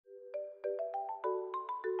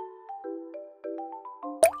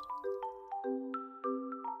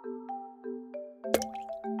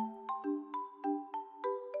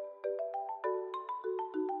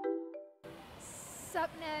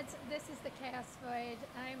this is the Chaos Void.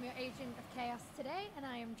 I am your agent of chaos today, and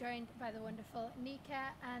I am joined by the wonderful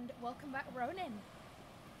Nika, and welcome back, Ronin.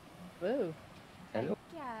 Whoa. Hello.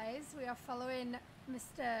 Hey guys, we are following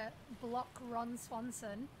Mr. Block Ron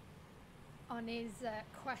Swanson on his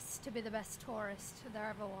quest to be the best tourist there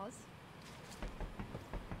ever was.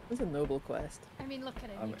 It's a noble quest. I mean, look at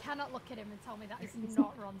him. You cannot look at him and tell me that is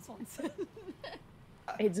not Ron Swanson.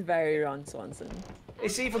 It's very Ron Swanson.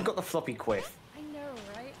 It's even got the floppy quiff. I know,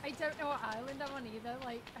 right? I don't know what island I'm on either.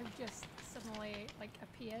 Like, I've just suddenly, like,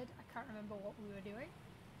 appeared. I can't remember what we were doing.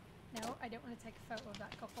 No, I don't want to take a photo of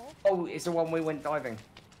that couple. Oh, it's the one we went diving.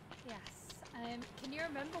 Yes. Can you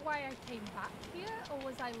remember why I came back here, or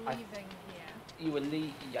was I leaving here? You were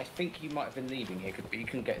I think you might have been leaving here, but you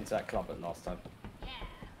couldn't get into that club at last time. Yeah,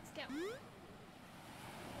 let's go.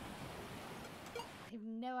 I have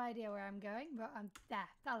no idea where I'm going, but I'm there.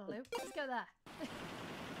 That'll do. Let's go there.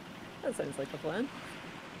 That sounds like a plan.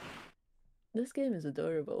 This game is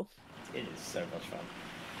adorable. It is so much fun.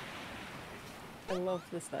 I love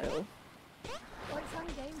the style. Well, it's on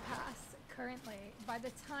Game Pass currently. By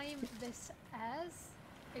the time this airs,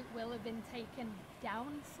 it will have been taken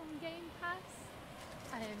down from Game Pass.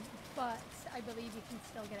 But I believe you can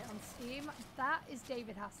still get it on Steam. That is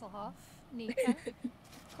David Hasselhoff, Nika,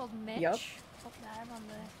 called Mitch, Yep. up there on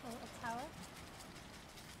the little tower.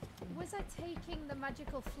 Was I taking the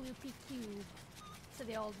magical floopy cube to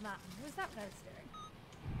the old man? Was that what I was doing?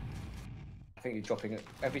 I think you're dropping it.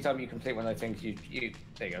 Every time you complete one of those things, you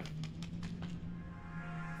there you go.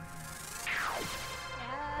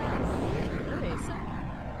 Yes. Nice.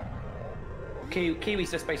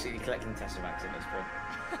 Kiwi's just basically collecting tesseracts at this point.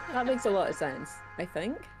 That makes a lot of sense, I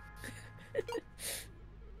think.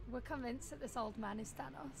 We're convinced that this old man is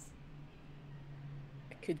Thanos.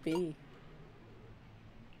 It could be.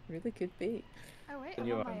 Really could be. Oh wait, And I'm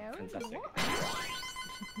you're on my own. fantastic.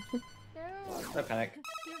 What? No. No panic.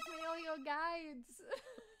 Give me all your guides.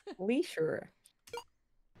 Leisure.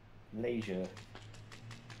 Leisure.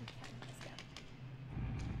 Okay, let's go.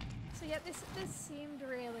 So yeah, this seemed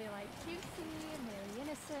really like cutesy and really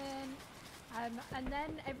innocent. And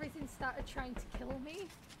then everything started trying to kill me.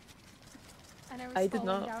 And I was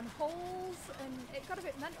falling down holes, and it got a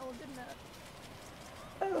bit mental, didn't it?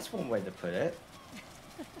 Oh, that's one way to put it.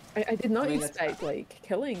 I did not expect like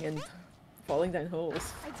killing and falling down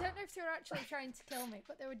holes. I don't know if they were actually trying to kill me,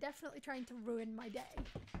 but they were definitely trying to ruin my day.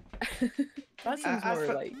 That seems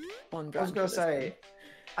more like on brand. I was going to say,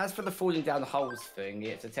 as for the falling down holes thing,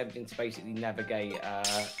 it's attempting to basically navigate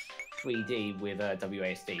 3D with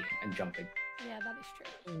WASD and jumping. Yeah, that is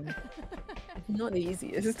true. Not the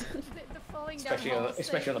easiest. The falling down holes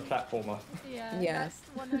Especially thing, on a platformer. Yeah, that's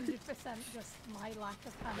 100% just my lack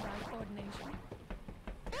of hand-eye coordination.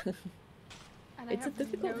 And It's I a have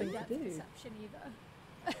difficult no thing to depth do. perception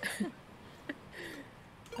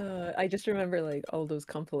either. I just remember like all those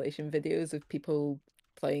compilation videos of people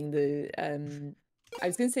playing the I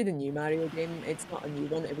was gonna say the new Mario game. It's not a new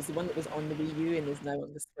one. It was the one that was on the Wii U and is now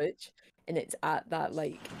on the Switch. And it's at that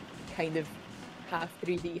like kind of half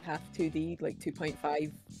 3D, half 2D, like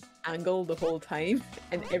 2.5 angle the whole time,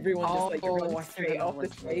 and everyone just like runs straight off the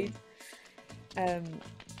side.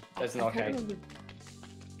 There's an arcade.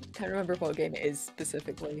 Can't remember what game it is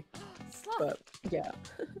specifically, Sloth! but yeah.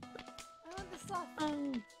 I want the sloth.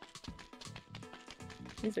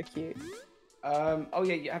 These are cute. Oh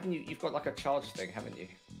yeah, you've got like a charge thing, haven't you?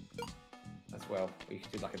 As well. You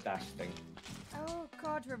could do like a dash thing. Oh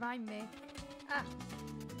god, remind me. Ah.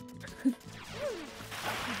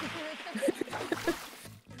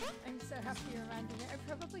 I'm so happy you reminded me. I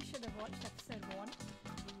probably should have watched episode 1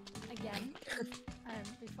 again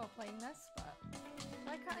before playing this, but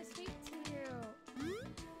why can't I speak to you?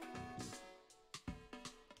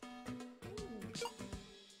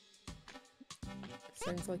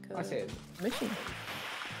 Sounds like I see it. a mission.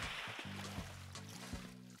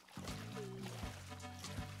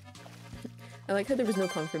 I like how there was no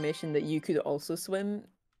confirmation that you could also swim.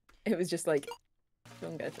 It was just like,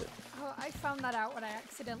 don't get it. Oh, I found that out when I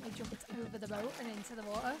accidentally jumped over the boat and into the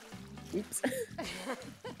water. Oops.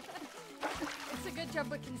 It's a good job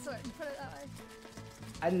we can swim, put it that way.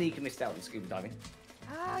 And Nika missed out on scuba diving.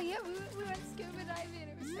 Ah, yeah, we went scuba diving.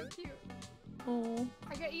 It was so cute. Oh.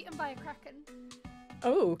 I got eaten by a kraken.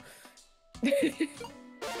 Oh.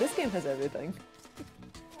 This game has everything.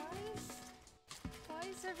 Why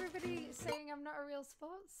is everybody saying I'm not a real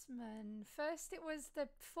sportsman? First it was the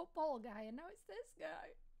football guy, and now it's this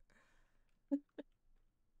guy.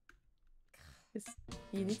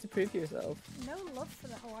 You need to prove yourself. No love for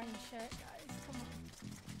the Hawaiian shirt, guys. Come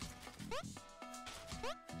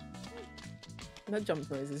on. That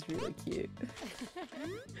jump noise is really cute.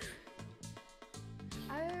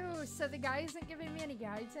 Oh, so the guy isn't giving me any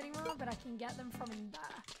guides anymore, but I can get them from in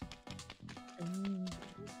there.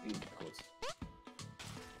 Of course.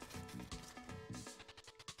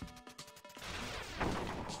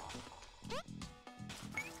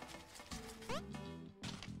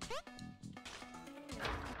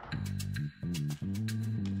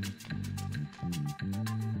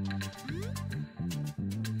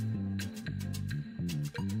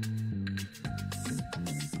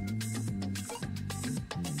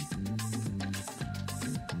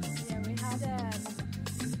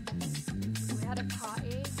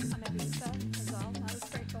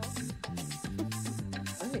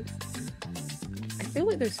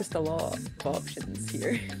 There's just a lot of options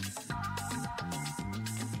here.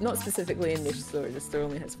 Not specifically in this store, the store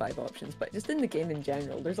only has 5 options, but just in the game in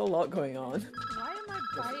general, there's a lot going on.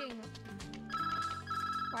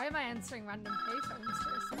 Why am I answering random payphones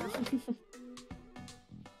for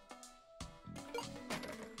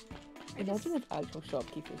a Imagine if actual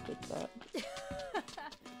shopkeepers did that.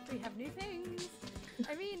 We have new things.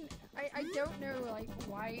 I mean, I don't know, like,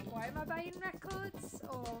 why am I buying records,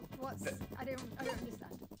 or what's, I don't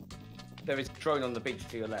understand. There is a drone on the beach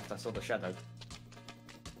to your left, I saw the shadow.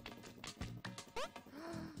 Oh,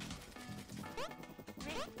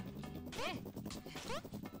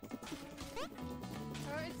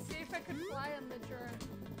 let's see if I can fly on the drone.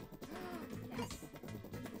 Yes.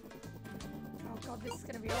 Oh god, this is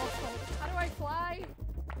gonna be awful. How do I fly?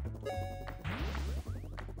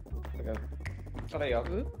 Okay. Oh, there you are.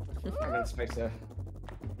 I'm in space there.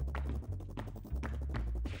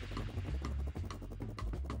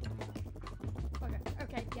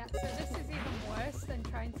 Okay, yeah, so this is even worse than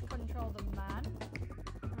trying to control the man.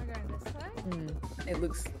 Am I going this way? It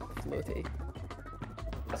looks floaty.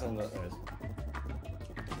 That's all that there is.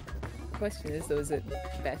 The question is though, is it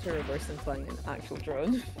better or worse than flying an actual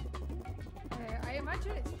drone? I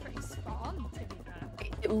imagine it's pretty spot on, to be fair.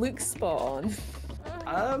 It looks spot on.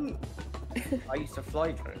 I used to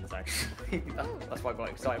fly drones actually. That's why I got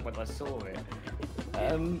excited when I saw it.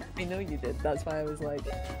 I know you did. That's why I was like,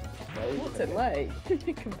 what's it like?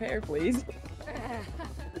 Compare, please.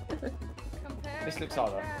 This looks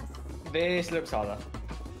harder. This looks harder.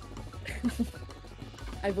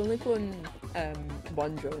 I've only flown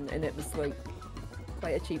one drone, and it was like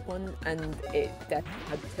quite a cheap one, and it definitely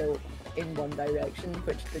had tilt in one direction,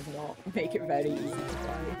 which did not make it very easy to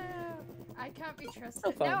fly. I can't be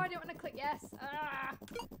trusted. No, I don't want to click yes.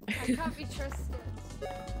 I can't be trusted.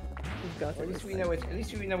 You've got Well, at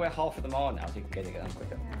least we know where half of them are now, so you can get it down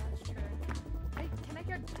quicker. Yeah, that's true. Can I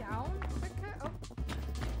go down quicker? Oh.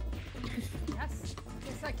 Yes.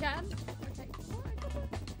 Yes, I can. Okay.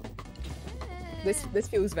 This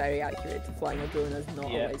feels very accurate to flying a drone as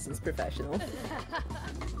not a licensed professional.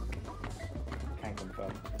 Can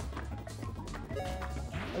confirm.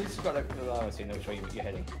 At least you've got like the so you know which way you're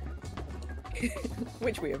heading.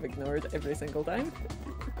 Which we have ignored every single time.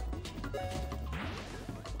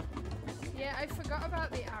 Yeah, I forgot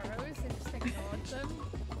about the arrows and just ignored them.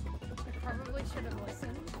 I probably should have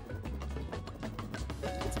listened.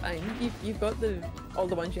 It's fine. You've got all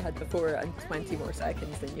the ones you had before and 20 more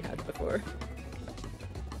seconds than you had before.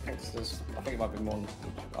 I think it might be more.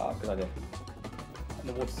 Good idea. And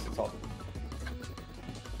the water's at the top.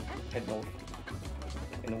 Head north.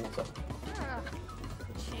 In the water.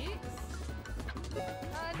 Cheats?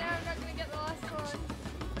 Oh no, I'm not gonna get the last one.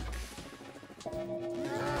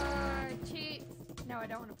 Cheats. No, I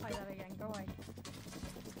don't want to play that again. Go away.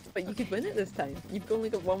 But you could win it this time. You've only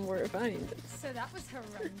got one more to find. So that was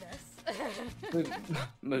horrendous.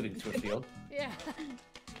 Moving to a field. Yeah.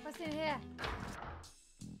 What's in here?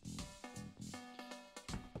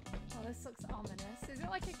 Oh, this looks ominous. Is it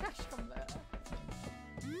like a cash converter?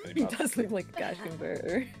 It does look like a cash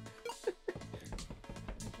converter.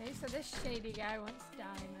 Okay, so this shady guy wants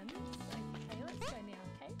diamonds. Okay, let's go in the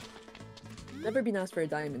arcade. Never been asked for a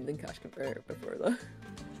diamond in cash converter before though.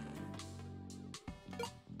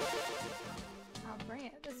 I'll bring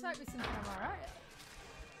it. This might be something I'm alright at.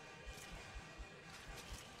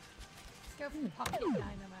 Let's go for the pocket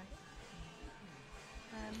dynamite.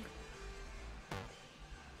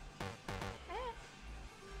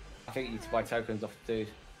 I think you need to buy tokens off the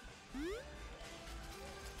dude.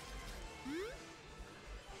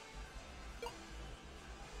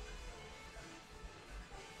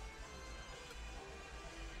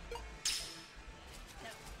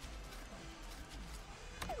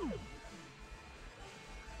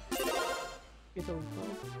 Good old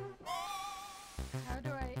Bob. How do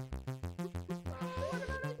I... What am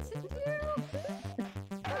I meant to do?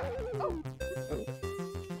 Oh!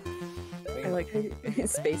 I like how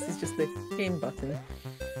space is just the game button.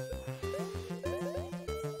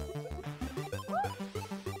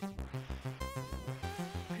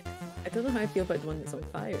 I don't know how I feel about the one that's on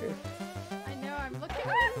fire. I know, I'm looking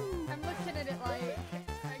at it like,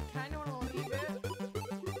 I kind of want to leave it.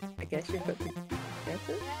 I guess you've got to get it. Yeah.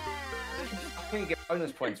 I think you get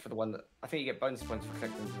bonus points for the one that. I think you get bonus points for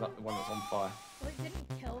collecting the one that's on fire. Well, it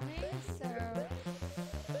didn't kill me, so...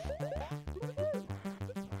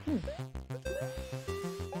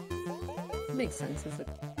 Makes sense as a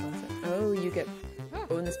concept. Oh, you get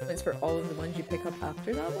bonus points for all of the ones you pick up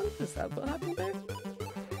after that one? Is that what happened there?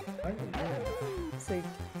 I don't know. So,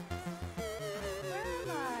 Where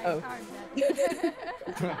am I? Oh. I'm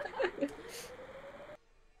dead.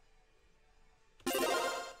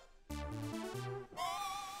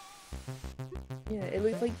 yeah, it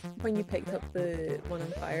looked like when you picked up the one on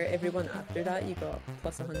fire, everyone after that you got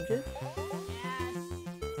plus 100. Yes.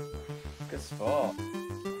 Good spot.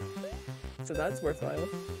 So that's worthwhile.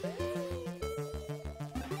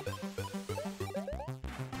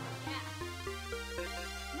 Yeah.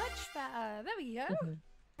 Much better. There we go.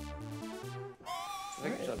 I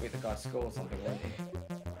think you should beat the guy's score or something, won't you?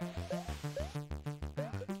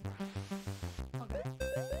 Okay.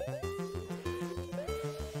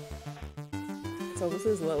 It's always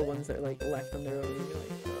those little ones that are like left on their own and you're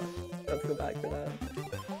like, oh, got to go back for that.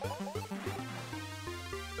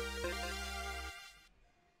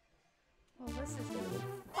 Well, this is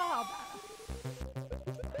far better.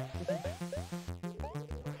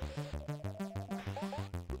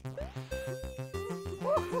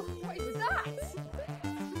 Woo, what is that?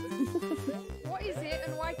 What is it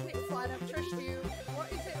and why can it fly? I don't trust you.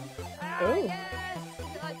 What is it? Ah, Oh. yes!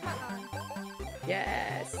 Is it like Pac-Man?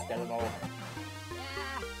 Yes! Get them all.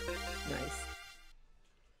 Yeah! Nice.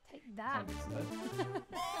 Take that.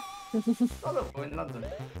 Oh look, we're in London.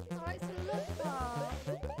 Oh, it's a look bar.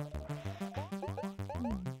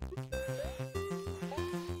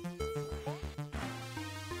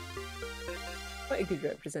 Quite a good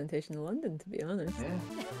representation of London, to be honest. Yeah.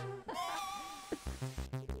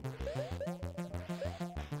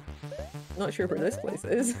 Not sure where this place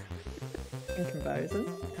is in comparison.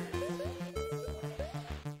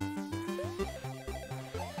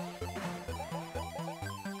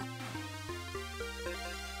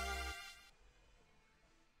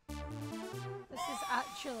 This is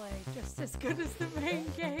actually just as good as the main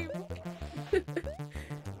game.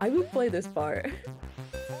 I would play this part.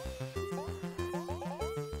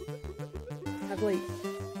 Have like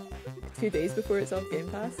 2 days before it's off Game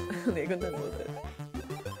Pass, and they're going to download it.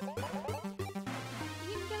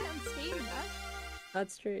 You can get it on Steam, though.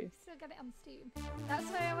 That's true. Still get it on Steam. That's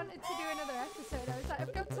why I wanted to do another episode. I was like,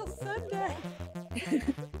 I've got till Sunday.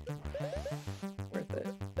 Worth it.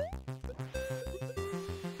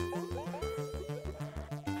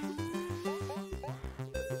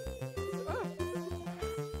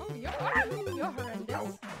 Oh, you're horrendous.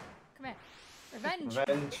 Ow. Come here. Revenge.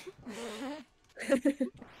 Revenge.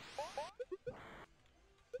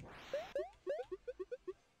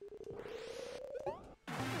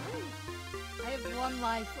 I have one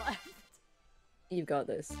life left. You've got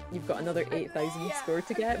this. You've got another 8,000 Yeah. score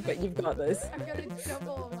to get, but you've got this. I'm gonna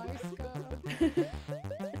double my score.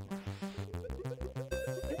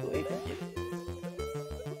 I believe in you.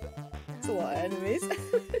 It's a lot of enemies.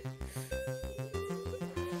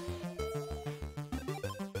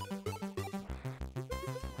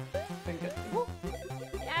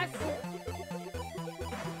 Yes!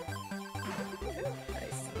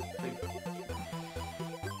 Nice.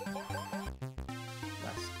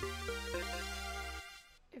 Nice.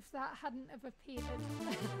 If that hadn't have appeared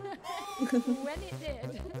when it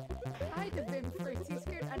did, I'd have been pretty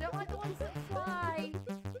screwed. I don't like the ones that fly.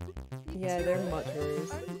 Yeah, they're much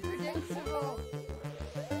worse. Unpredictable.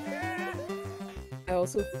 I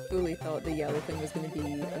also fully thought the yellow thing was going to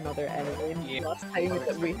be another enemy. Yeah, Last time I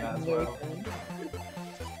that we expect that had as no well. chance.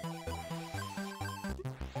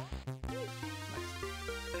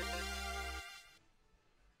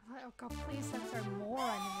 Like, oh god, please don't throw more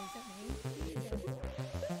enemies at me.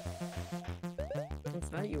 What's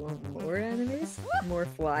that? You want more enemies? More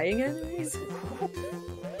flying enemies?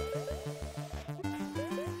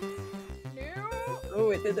 No! Oh,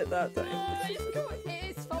 it did it that time.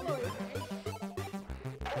 It is following me.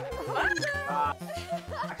 Ah,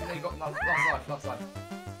 actually, you got last life.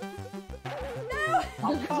 No!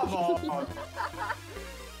 Oh, come on!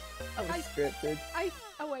 That was scripted.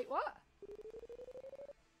 Oh wait, what?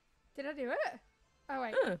 Did I do it? Oh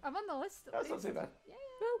wait, Huh. I'm on the list. At That's not least. too bad. Yeah,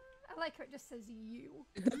 I like how it just says you.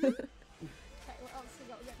 Okay, what else we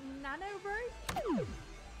got? We got Nano Break.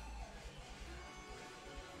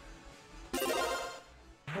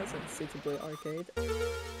 That sounds suitably arcade.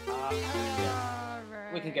 Yeah.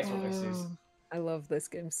 We can guess what this is. Oh, I love this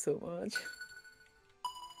game so much.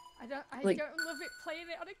 I don't Like- love it playing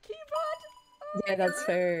it on a keyboard. Oh Yeah, my that's God.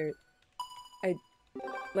 fair.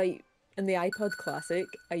 Like in the iPod Classic,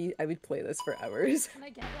 I would play this for hours. Can I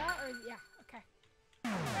get that? Or yeah, okay.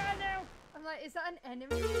 Oh no! I'm like, is that an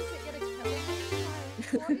enemy? Is it gonna kill me?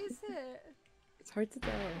 Like, what is it? It's hard to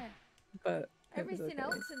tell, Yeah. but it was Everything okay.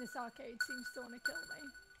 else in this arcade seems to want to kill me.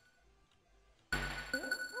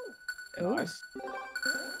 Oh, Nice.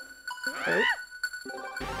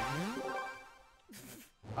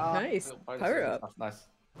 oh, Nice. little bonuses Power and up. stuff, Nice.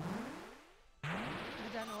 I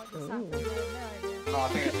don't know what just Ooh. happened. I have no idea. No, I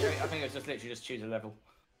think it's just literally just choose a level.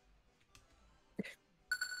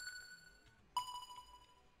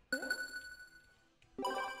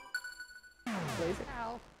 laser.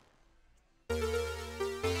 Ow.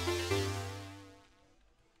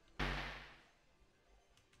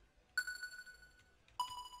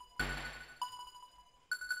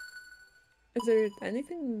 Is there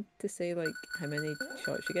anything to say like how many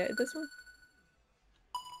shots you get at this one?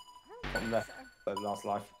 I don't From think there. so. The last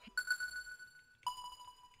life.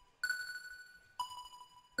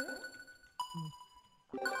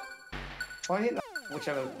 Try hit that.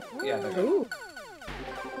 Whichever. Yeah, there we go. Ooh.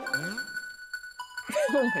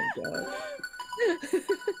 Oh my god.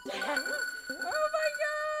 Oh my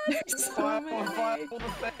God! There's so Fire, many. fire, all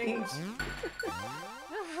the things.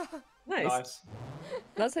 Nice. Nice.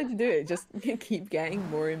 That's how to do it. Just keep getting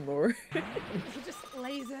more and more. Just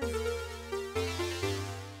lasers.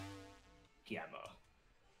 Gamma.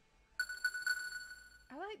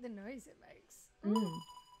 I like the noise it makes. Mm.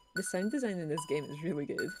 The sound design in this game is really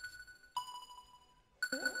good.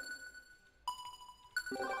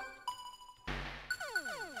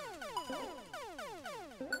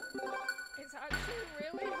 It's actually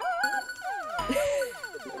really hard.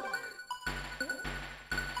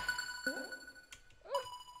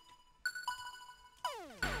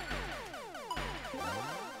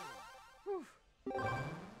 Whew.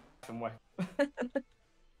 From where? Why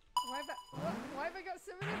have I got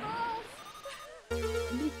so many balls?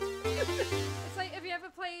 It's like, have you ever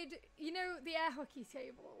played, you know, the air hockey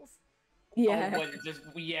tables? Yeah. Oh, well,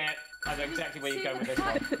 yeah, I know exactly where you're See, going with the this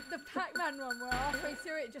one. The Pac-Man one, where halfway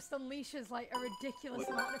through it just unleashes like a ridiculous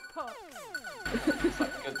amount of pucks. It's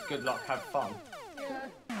like, good luck, have fun. Yeah.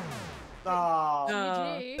 Ah.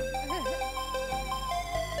 GG.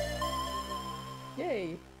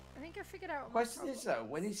 Yay. I think I figured out. Question is though,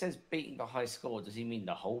 when he says beating the high score, does he mean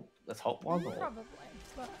the top one? Or? Probably,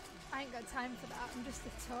 but I ain't got time for that. I'm just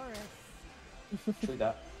a tourist. True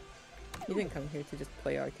that. You didn't come here to just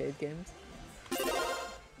play arcade games. This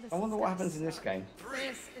I wonder is what gonna happens in this suck. game.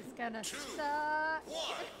 This is gonna suck.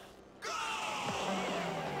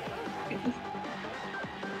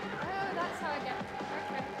 Oh, that's how I get.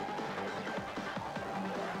 Okay.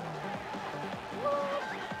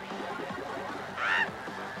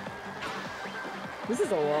 This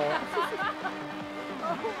is a lot.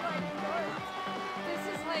 Oh my god. This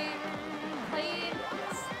is like playing.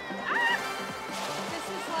 This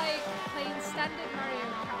is like playing standard Mario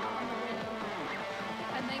Kart on the Wii.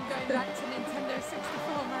 And then going back to Nintendo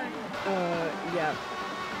 64 Mario. Yeah.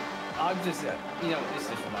 I'm just, you know, this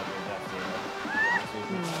is from my game.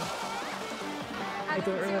 I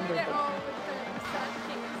don't remember. It all with the Sand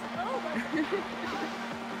Kings. Oh my god.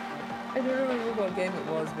 I don't remember what game it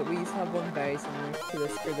was, but we used to have one very similar to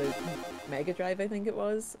this for the Mega Drive, I think it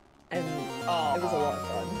was. And it was a lot of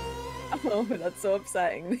fun. Oh, that's so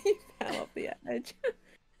upsetting. We fell off the edge.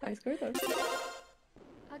 I scored though.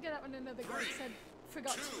 I'll get that one another go because I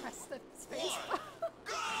forgot to press the space bar.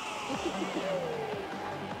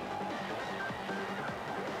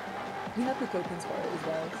 We had the tokens for it as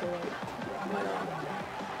well, so like, why not?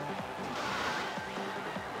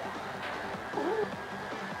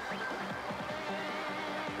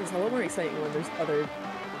 It's a lot more exciting when there's other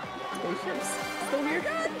spaceships still here. Oh,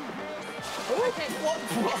 Okay.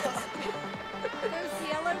 Those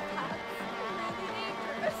yellow pads are really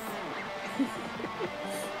dangerous.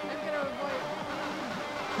 I'm gonna avoid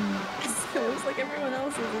so it was like everyone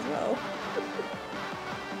else's as well.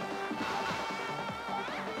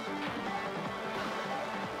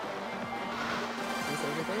 Is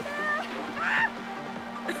everything?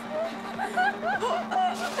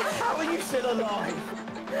 How are you still alive?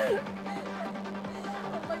 Oh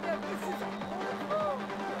my god, this is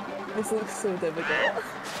awful. This looks so difficult.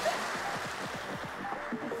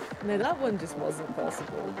 No, that one just wasn't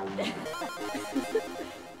possible.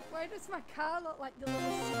 Why does my car look like the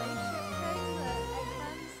little spaceship thing that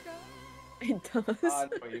Eggman's got? It does. I know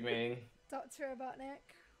what you mean. Dr. Robotnik.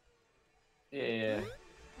 Yeah.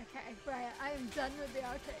 Okay, right, I am done with the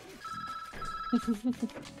arcade.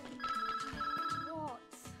 What?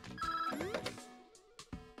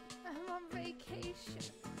 I'm on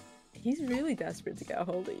vacation. He's really desperate to get a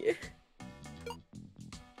hold of you. Okay,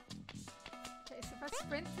 so if I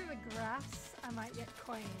sprint through the grass, I might get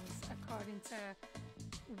coins, according to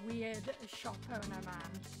weird shop owner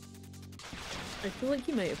man. I feel like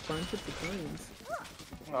you might have planted the coins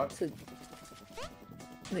Right. so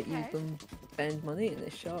that you Okay. can spend money in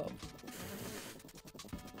this shop.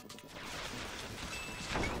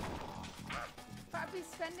 But I'd be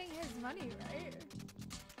spending his money, right?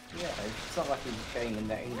 Yeah, it's not like he's getting the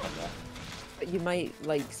net income there. But you might,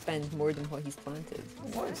 like, spend more than what he's planted.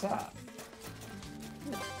 What is that?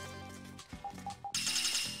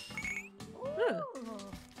 Huh.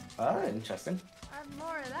 Ooh. Oh, interesting.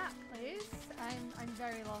 More of that, please. I'm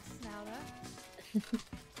very lost now, though.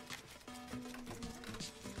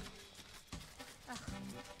 Ugh.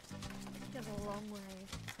 Goes a long way.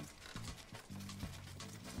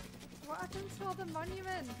 What happened to all the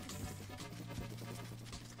monuments?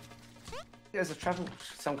 There's a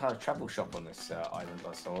some kind of travel shop on this island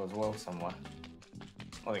I saw as well somewhere.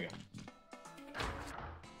 Oh, there you go.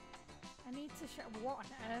 I need to show. What on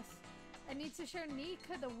earth? I need to show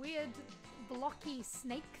Nika the weird blocky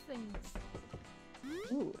snake things.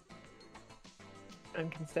 Ooh. I'm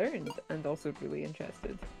concerned and also really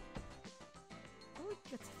interested. Oh,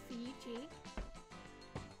 go to Fiji.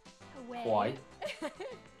 Away. Why?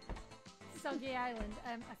 Soggy Island.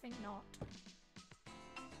 I think not.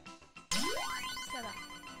 Shut up.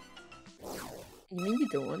 You mean you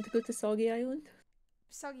don't want to go to Soggy Island?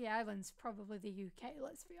 Soggy Island's probably the UK,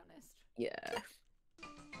 let's be honest. Yeah.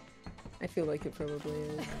 I feel like it probably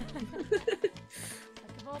is. Like,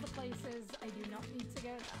 of all the places, I do not need to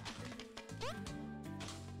go there.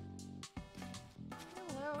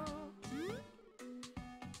 Hello.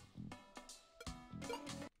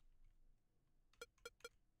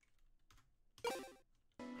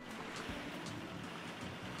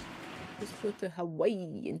 Just go to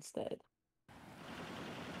Hawaii instead.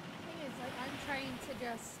 Thing is, like, I'm trying to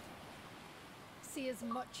just see as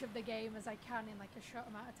much of the game as I can in like a short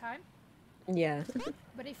amount of time. Yeah.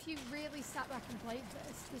 But if you really sat back and played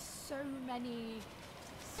this, there's so many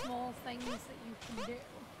small things that you can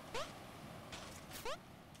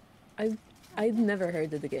do. I'd never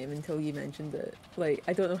heard of the game until you mentioned it. Like,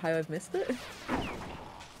 I don't know how I've missed it.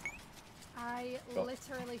 I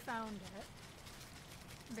literally found it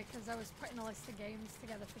because I was putting a list of games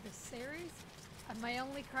together for this series, and my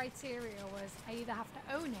only criteria was I either have to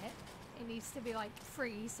own it, it needs to be like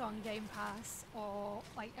free, so on Game Pass, or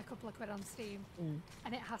like a couple of quid on Steam,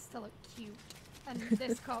 and it has to look cute. And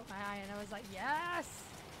this caught my eye, and I was like, yes!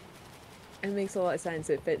 It makes a lot of sense.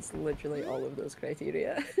 It fits literally all of those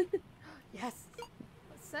criteria. Yes!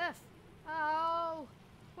 Let's surf! Oh!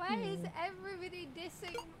 Why is everybody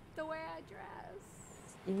dissing the way I dress?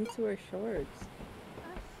 You need to wear shorts.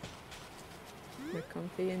 They're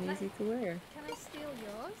comfy and easy to wear. Can I steal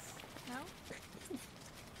yours? No?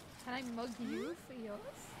 Can I mug you for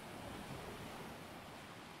yours?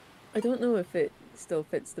 I don't know if it still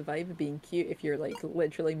fits the vibe of being cute if you're like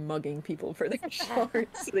literally mugging people for their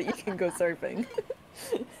shorts so that you can go surfing.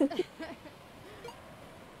 I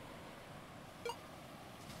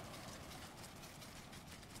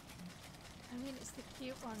mean, it's the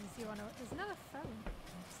cute ones you want to... There's another phone.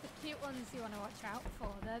 It's the cute ones you want to watch out for.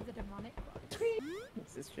 They're the demonic ones.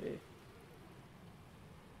 This is true.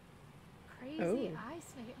 Crazy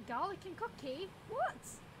ice maker. Garlic and cookie? What?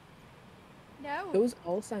 No. Those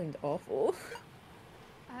all sound awful.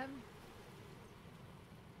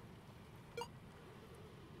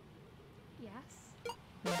 Yes.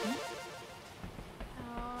 Mhm.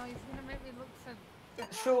 Oh, he's going to make me look for...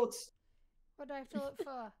 Shorts. What do I have to look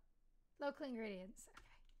for? Local ingredients.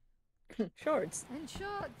 Okay. Shorts. And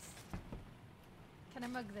shorts. Can I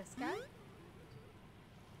mug this guy?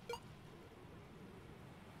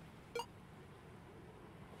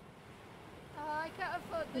 Oh, I can't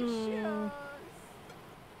afford the shorts.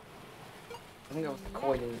 I think I was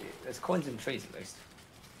coin in, there's coins in trees at least.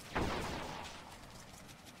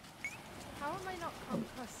 How am I not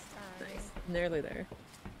conquest? Nice. Nearly there.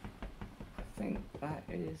 I think that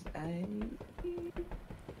is a...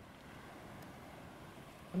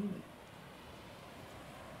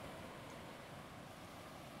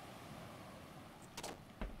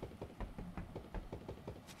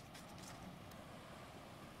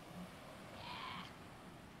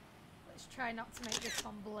 Let's try not to make this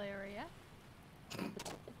one blurrier. There we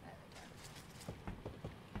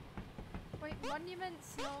go. Wait,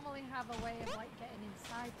 monuments normally have a way of like getting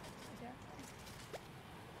inside them, don't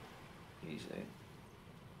they? Usually.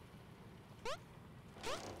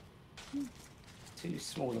 Two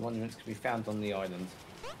smaller monuments can be found on the island.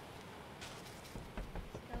 Go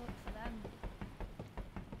look for them.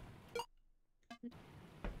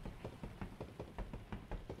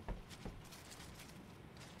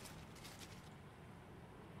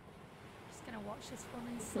 Just gonna watch this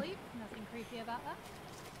woman sleep. Nothing creepy about that.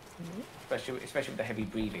 Especially with the heavy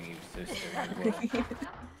breathing he was doing.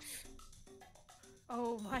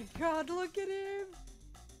 Oh my god, look at him!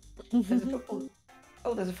 There's a football.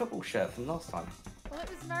 Oh, there's a football shirt from last time. Well, it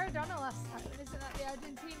was Maradona last time, and isn't that the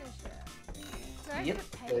Argentina shirt? Do I have Yep.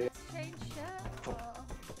 to pay to change shirt? Or...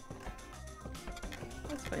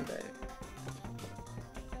 Let's find out. I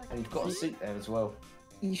feel like And you've got a suit there as well.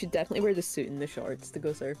 You should definitely wear the suit and the shorts to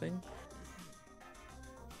go surfing.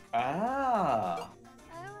 Ah.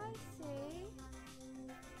 Oh, I see.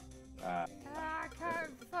 Uh, I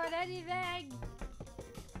can't afford anything!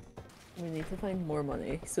 We need to find more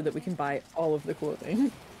money so that we can buy all of the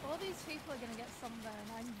clothing. All these people are gonna get sunburn.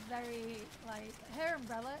 I'm very, like, her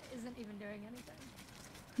umbrella isn't even doing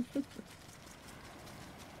anything.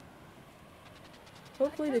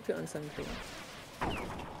 Hopefully they put on sunscreen.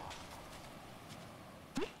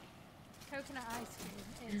 Coconut ice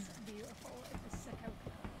cream is beautiful if it's a coconut.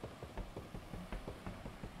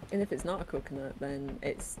 And if it's not a coconut, then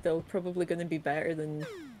it's still probably going to be better than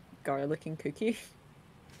garlic and cookie.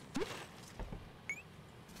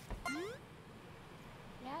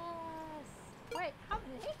 Yes! Wait, how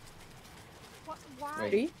many? What, why?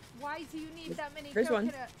 Ready? Why do you need that many There's one.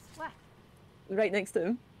 coconuts? Where? Right next to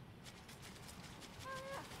him.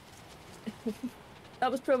 Oh,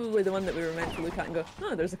 That was probably the one that we were meant to look at and go,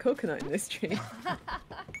 oh, there's a coconut in this tree. yeah.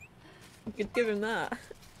 You could give him that.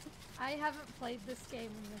 I haven't played this game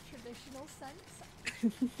in the traditional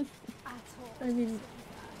sense at all. I mean- so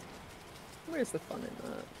bad. Where's the fun in that?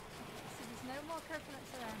 So there's no more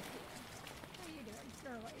coconuts around here. What are you doing?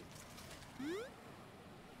 You're late.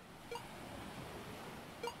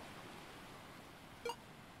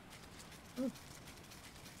 I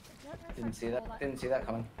don't know if I didn't see call that. Didn't see that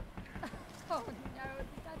coming. Oh no,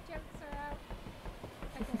 that jokes are out.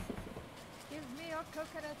 Okay. Give me your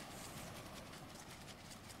coconuts.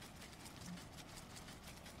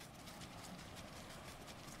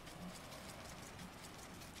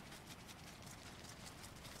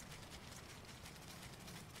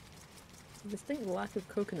 Distinct lack of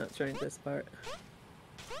coconuts around this part.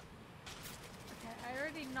 Okay, I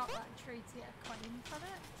already knocked that tree to get a coin from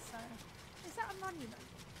it, so... Is that a monument?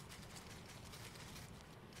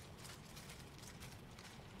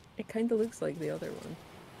 It kind of looks like the other one.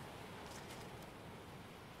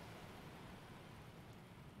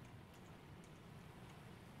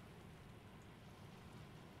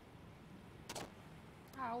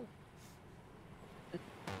 Ow.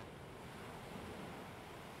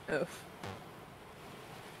 Oh.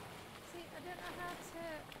 See, I don't know how to...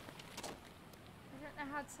 I don't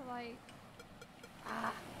know how to, like...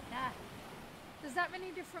 Ah, nah. There's that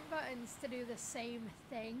many different buttons to do the same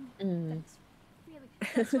thing. Mm.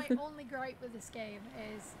 That's my only gripe with this game,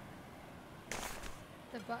 is...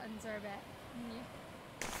 the buttons are a bit...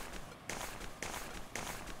 meh.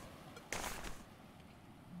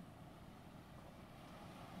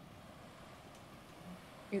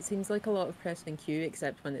 It seems like a lot of pressing Q,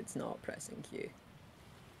 except when it's not pressing Q.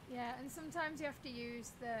 Yeah, and sometimes you have to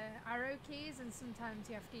use the arrow keys, and sometimes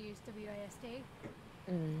you have to use WASD.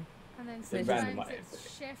 Mm. And then They sometimes randomise it's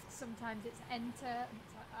it. shift, sometimes it's enter, and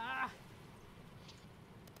it's like, ah!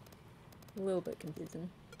 A little bit confusing.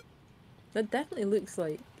 That definitely looks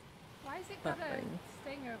like... Why has it got That a thing.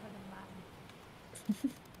 thing over the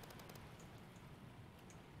man?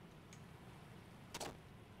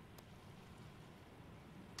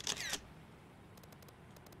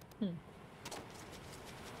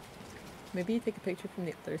 Maybe you take a picture from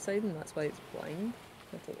the other side and that's why it's blind?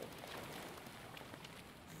 That's a little...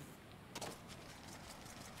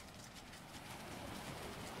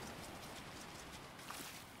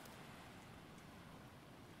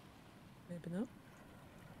 Maybe not.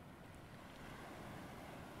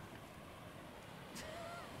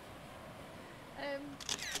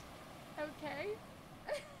 Okay.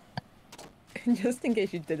 Just in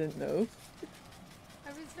case you didn't know. I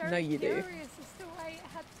was Now very you do. curious as to why it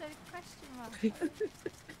had the question mark.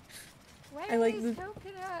 Where I are like these the-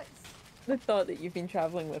 coconuts? The thought that you've been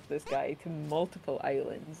travelling with this guy to multiple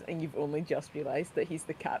islands and you've only just realised that he's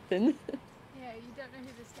the captain. Yeah, you don't know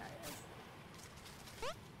who this guy is.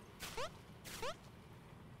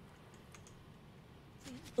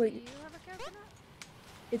 Do Like- you have a coconut?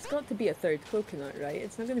 It's got to be a third coconut, right?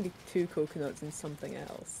 It's not going to be two coconuts and something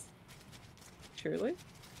else. Surely?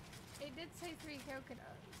 It did say 3 coconuts.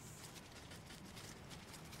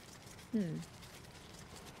 Hmm.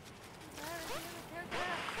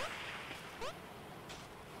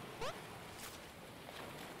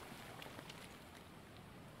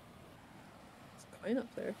 It's coin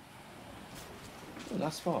up there. Oh,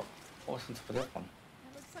 nice spot. Awesome to put up on.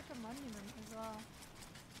 It looks like a monument as well.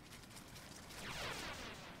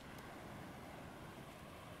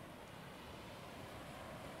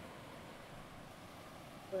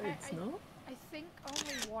 But it's not? I think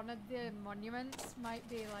only one of the monuments might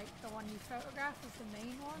be like the one you photograph as the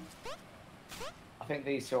main one. I think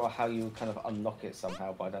these two are how you kind of unlock it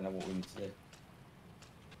somehow, but I don't know what we need to do.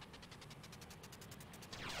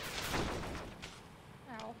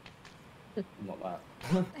 Ow. Not that.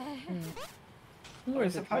 Or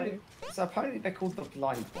is it So apparently they're called the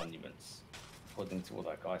blind monuments, according to what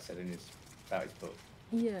that guy said in his book.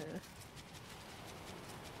 Yeah.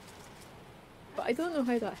 But I don't know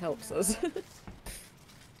how that helps us. I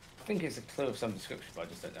think it's a clue of some description, but I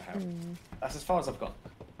just don't know how. That's as far as I've got.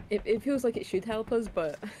 It feels like it should help us,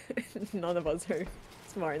 but none of us are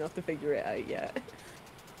smart enough to figure it out yet.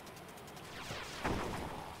 I'm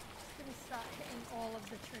gonna start hitting all of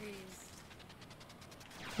the trees.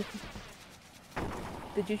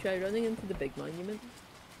 Did you try running into the big monument?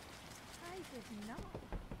 I did not.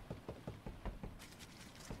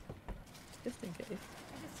 Just in case. I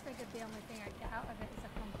just figured the only thing I'd get out of it is a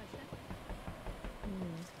competition.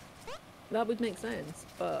 That would make sense,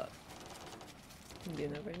 but you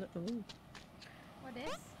never know. What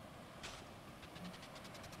is?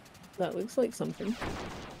 That looks like something. Is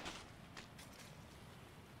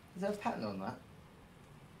there a pattern on that?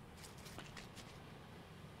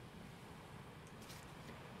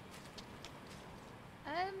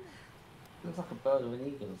 Looks like a bird or an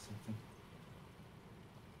eagle or something.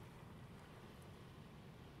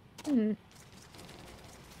 Maybe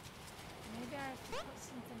I have to put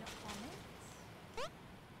something on it? I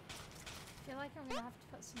feel like I'm gonna have to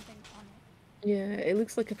put something on it. Yeah, it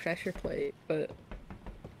looks like a pressure plate, but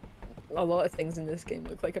a lot of things in this game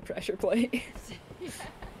look like a pressure plate. Yeah.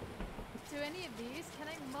 Do any of these? Can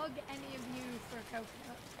I mug any of you for a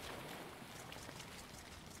coconut?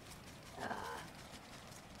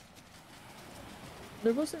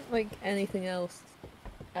 There wasn't like anything else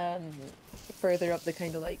further up the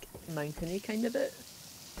kind of like mountainy kind of bit.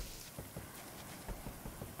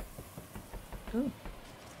 Oh.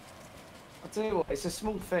 I'll tell you what, it's a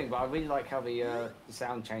small thing, but I really like how the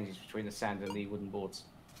sound changes between the sand and the wooden boards.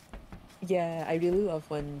 Yeah, I really love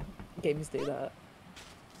when games do that.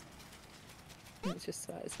 It's just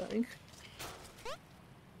satisfying.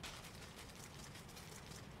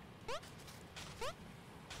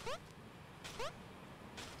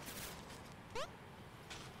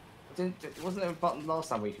 Wasn't there a button last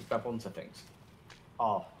time where you could grab onto things?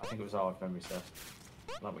 Oh, I think it was R if memory serves.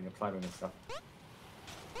 Like when you're climbing and stuff.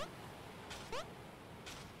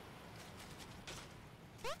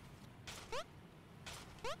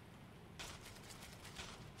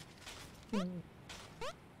 That's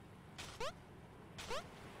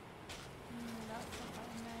a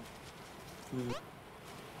button there.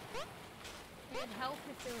 It'd help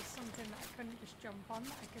if there was something that I couldn't just jump on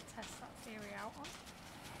that I could test that theory out on.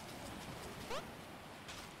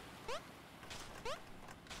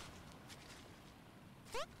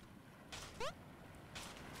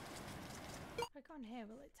 If I go on here,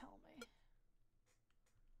 will it tell me?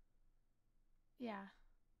 Yeah.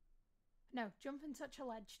 No, jump and touch a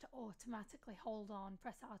ledge to automatically hold on,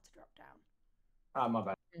 press R to drop down. Ah, my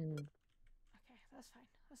bad. Okay, that's fine,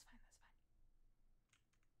 that's fine, that's fine.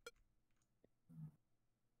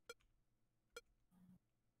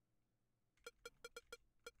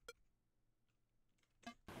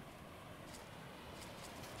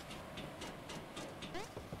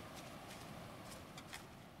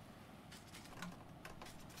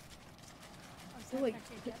 I was hoping like- I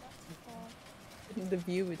could get that before. The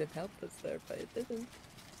view would have helped us there, but it didn't.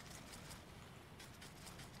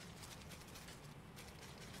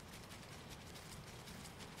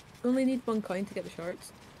 Only need one coin to get the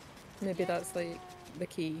sharks. Maybe that's like the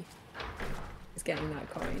key, is getting that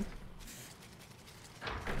coin.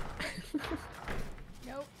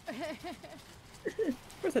 Nope.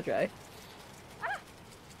 Worth a try.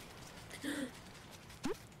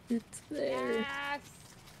 It's there. Yes!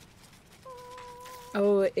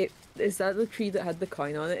 Oh, is that the tree that had the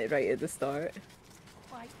coin on it right at the start?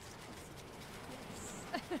 Quite. Yes.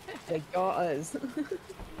 They got us. No.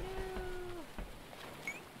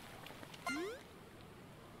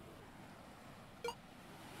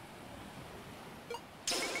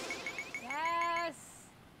 Yes.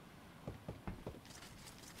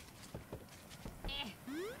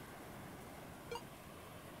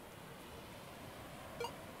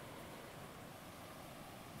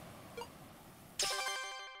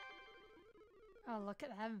 Oh, look at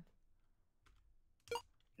them.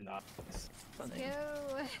 Nice. Let's Funny.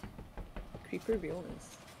 go. Creeper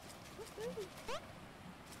realness.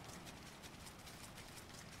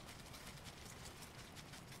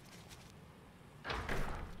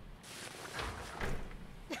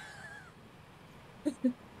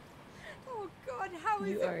 Oh god, how is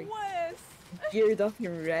You are it worse? geared up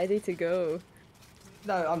and ready to go.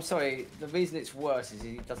 No, I'm sorry. The reason it's worse is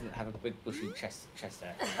he doesn't have a big bushy chest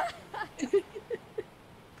hair.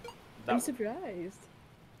 I'm That- surprised.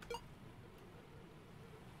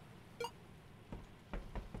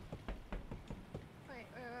 Wait,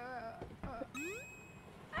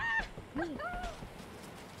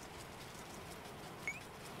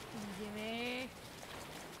 Gimme.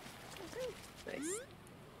 Nice.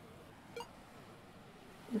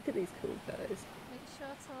 Look at these cool guys. Make sure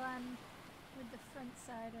to land with the front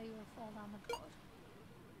side or you will fall down the board.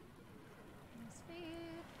 And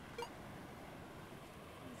speed.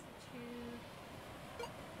 There's the tube.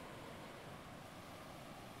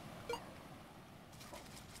 Cool.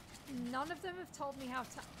 None of them have told me how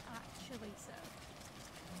to actually surf.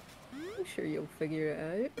 I'm sure you'll figure it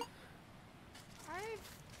out. I've...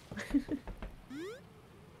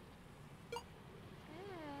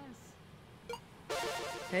 Yes.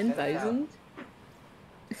 10,000?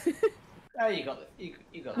 Oh, you got it.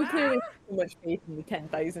 You got We it. clearly have so much faith in the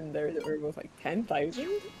 10,000 there that we're both like, 10,000? I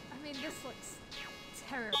mean, this looks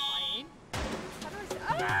terrifying. How do I say?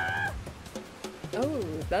 Ah! Oh,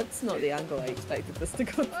 that's not the angle I expected this to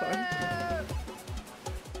go for. Whoa!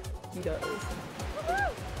 You got this.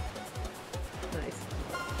 Woohoo! Nice.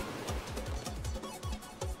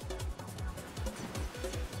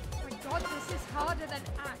 Oh my god, this is harder than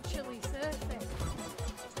actually surfing.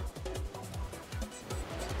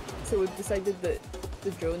 So we've decided that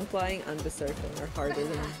the drone flying and the surfing are harder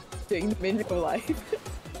than doing them in real life.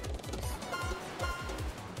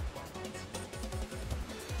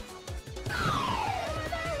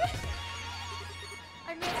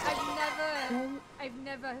 I mean, I've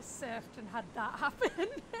never surfed and had that happen.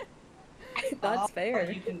 That's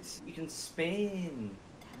fair. You can spin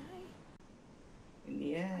Can I? in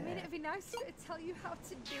the air. I mean, it'd be nice to tell you how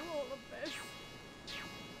to do all of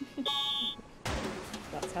this.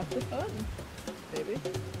 That's half the fun. Maybe.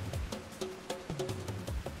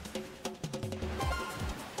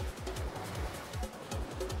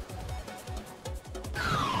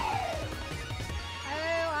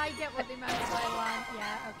 Oh, I get what they meant by land.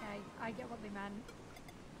 Yeah, okay. I get what they meant.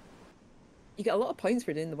 You get a lot of points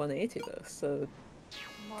for doing the 180 though, so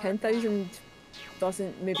More of 10,000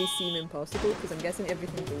 doesn't maybe seem impossible because I'm guessing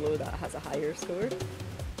everything below that has a higher score. that.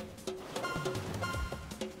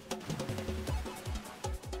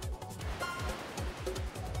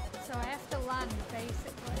 So I have to land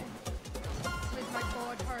basically with my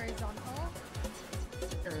board horizontal,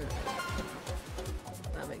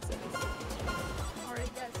 That makes sense. or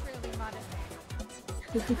it gets really mad at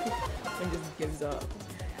me. And just gives up.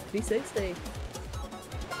 360.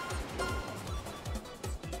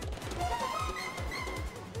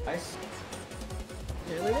 Nice.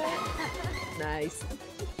 Nearly there. Nice. I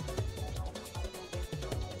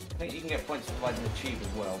think you can get points for providing the tube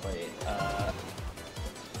as well, but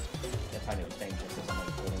apparently it was dangerous or something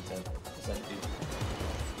according to certain dude.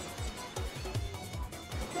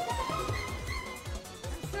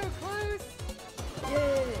 I'm so close.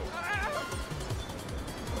 Yay!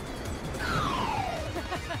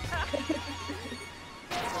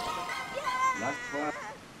 Nice one.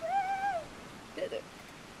 Did it.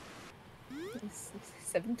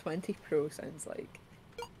 720 Pro sounds like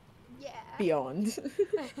Yeah. beyond.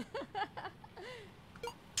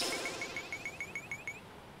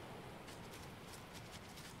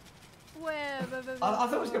 Well, I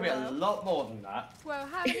thought it was going to be a lot more than that. well,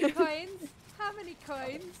 how many coins? How many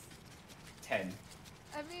coins? 10.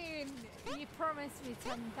 I mean, you promised me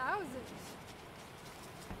 10,000.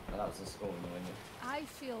 Well, that was the score, wasn't it? I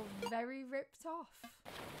feel very ripped off.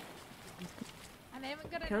 And I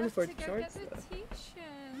haven't got Can't enough to afford go shorts, get the though.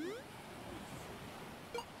 t-shirt.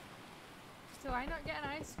 Do I not get an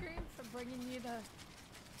ice cream for bringing you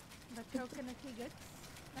the coconutty goods?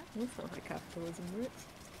 No? That's not how capitalism works.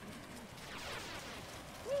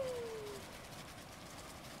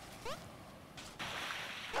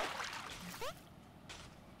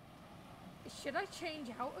 Should I change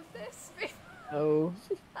out of this? Oh.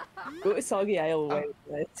 Go to Soggy Isle way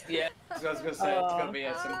with it. Yeah, I was going to say, it's going to be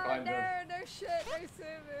some Oh, kind no, of... no shit, no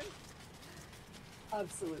service.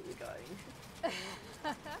 Absolutely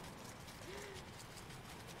dying.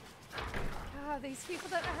 Oh, these people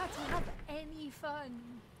don't know how to have any fun.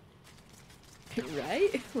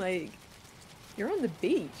 Right? Like, you're on the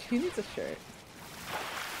beach. Who needs a shirt?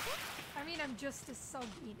 I'm just as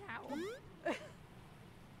soggy now.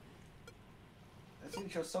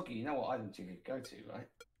 Since you're soggy, you know what island you could go to, right?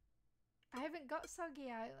 I haven't got Soggy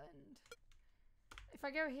Island. If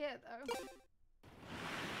I go here, though,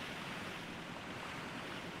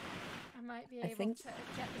 I might be able think- to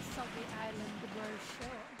get the Soggy Island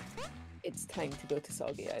brochure. It's time to go to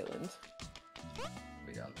Soggy Island.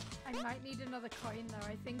 We don't. I might need another coin, though.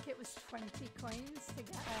 I think it was 20 coins to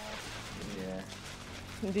get a... Yeah.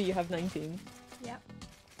 Do you have 19? Yep.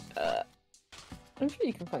 I'm sure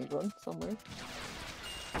you can find one somewhere.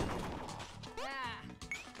 Yeah.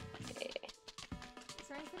 Is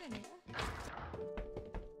there anything in here?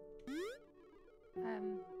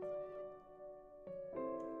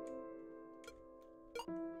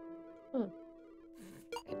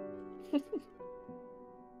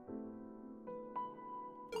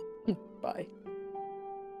 Bye.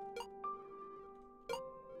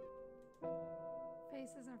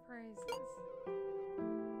 Faces and phrases.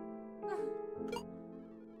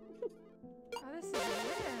 Oh, this is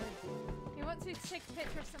weird. You want to take a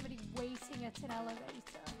picture of somebody waiting at an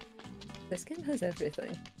elevator. This game has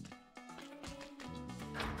everything.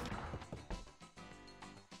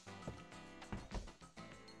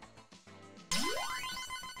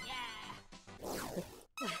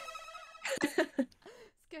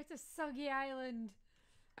 Let's go to Soggy Island.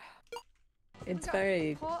 It's We've got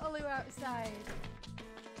very... a Portaloo outside.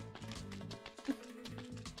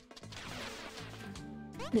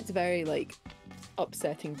 It's very, like,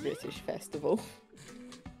 upsetting British festival.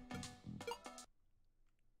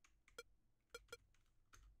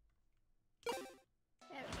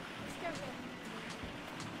 Yeah, let's go here.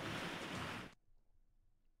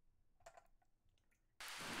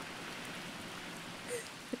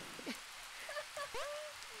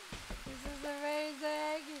 This is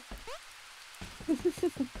amazing.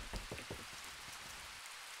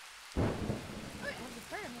 Oh, it has a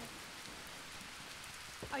pyramid.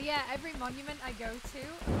 Oh yeah, every monument I go to,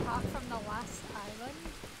 apart from the last island,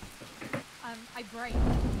 I break.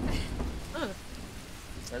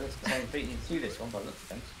 So let's try and beat you to this one by the looks of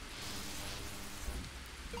things.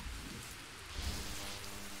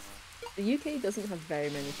 The UK doesn't have very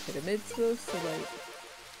many pyramids though, so like,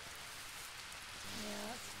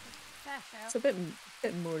 Yeah, that's fair it's a bit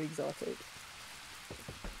more exotic.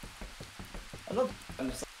 I love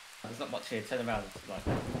there's not much here. Turn around to like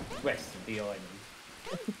the rest of the island.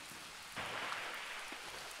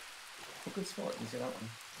 A good spot, you see that one?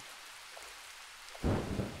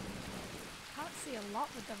 Can't see a lot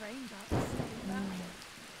with the raindrops.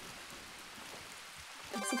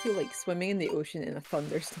 I also feel like swimming in the ocean in a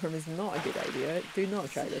thunderstorm is not a good idea. Do not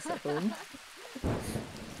try this at home.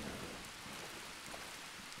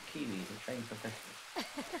 Kiwis are trained professionals.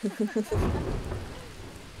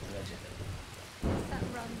 Allegedly. That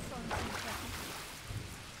runs on some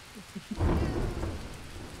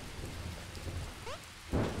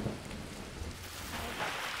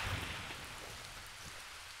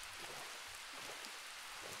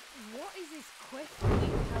What is this quiff being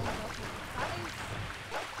held up with? That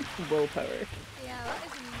is... Willpower. Yeah, that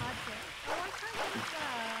is magic. Oh, I can't use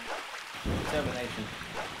that. Determination.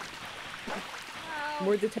 Oh.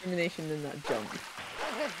 More determination than that jump.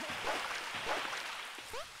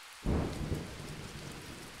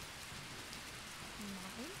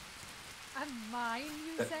 Mine? A mine,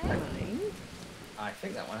 you say? Mine? I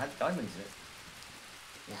think that one had diamonds in it.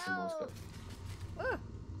 The symbols, but Oh,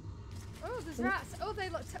 oh, there's rats. Oh, they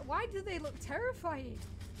look. Why do they look terrifying?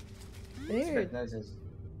 They're red noses.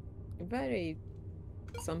 very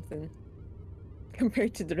something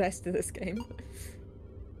compared to the rest of this game.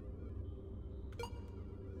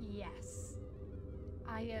 Yes,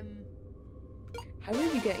 I am. How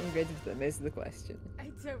are you getting rid of them is the question.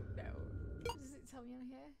 I don't know. Does it tell me on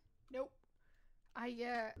here? Nope. I.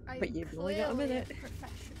 But you've only got a clearly minute.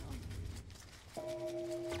 Professional.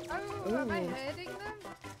 Oh, am I Ooh. hurting them?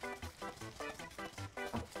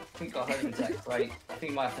 I think I heard them into that crate. I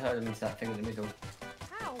think you might have to herd them into that thing in the middle.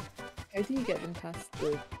 How? How do you get them past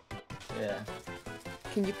the... Yeah.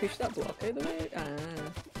 Can you push that block out of the way? Ah.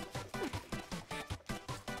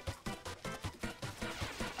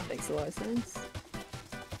 That makes a lot of sense.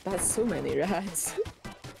 That's so many rats.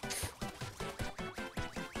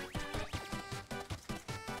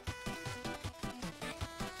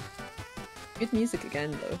 Good music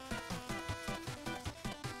again, though.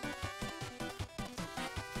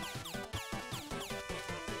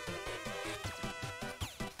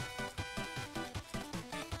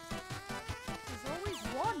 There's always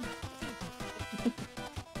one.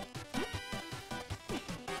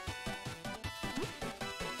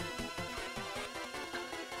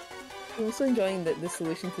 I'm also enjoying that the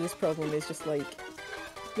solution to this problem is just like,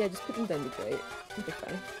 yeah, just put them down the grate. It'll be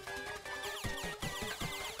fine.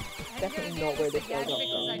 Definitely not where they fell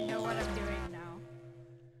because I from. know what I'm doing now.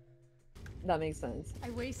 That makes sense.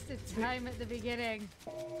 I wasted time at the beginning.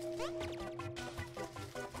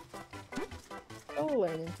 Oh,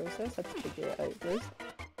 learning process. I have to figure it out first.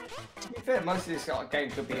 To be fair, most of this sort of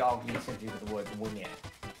game could be argued simply with the word wing it.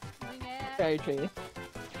 Wing it. Very true.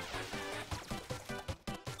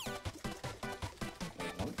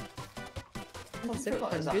 Oh, Doesn't feel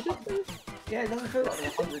like there's 100 of 100. those? Yeah, it doesn't feel like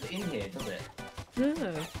there's 100 in here, does it?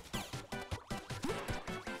 No.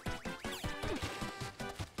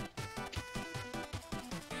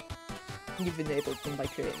 You've enabled them by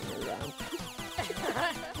creating a ramp.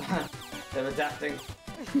 They're adapting.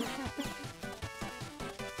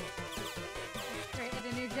 Created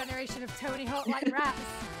a new generation of Tony Hawk like rats.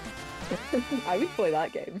 I would play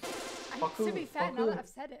that game. To be fair, now that I've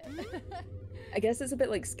said it. I guess it's a bit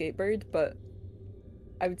like Skatebird, but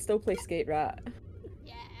I would still play Skate Rat.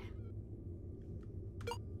 Yeah.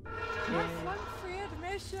 Yeah. Fun free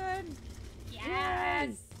admission.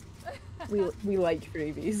 Yes. We like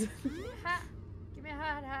freebies. Hat. Give me a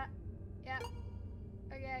hat. Yeah.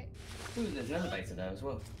 Okay. Ooh, there's an elevator there as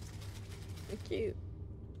well. They're cute.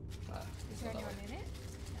 Is there anyone in it?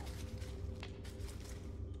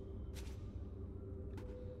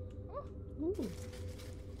 No. Ooh.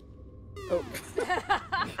 Oh. I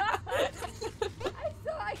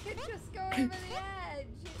thought I could just go over the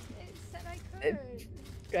edge. It said I could.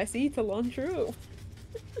 Press E to launch through.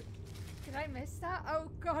 Did I miss that? Oh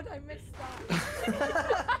god, I missed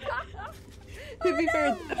that. To be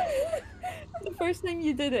fair, the first time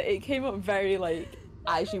you did it, it came up very like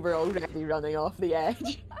as you were already running off the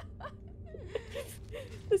edge.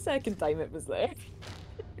 The second time it was there.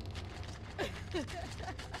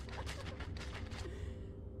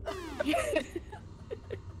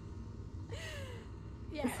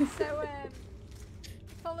 Yeah, so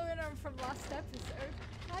following on from last episode,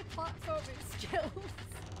 high platforming skills.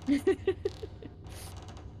 I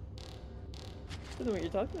don't know what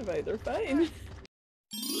you're talking about, they're fine.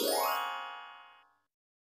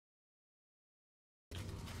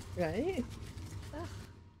 Right? Ugh,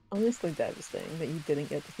 Honestly devastating that you didn't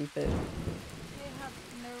get to keep it. they have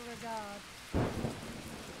no regard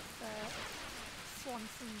for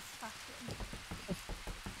Swanson's fashion.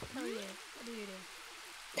 How are you? What do you do?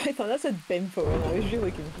 I thought that said bimbo and I was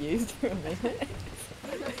really confused for a minute.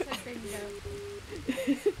 You said bingo.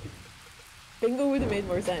 Bingo would have made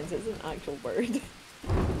more sense, it's an actual word.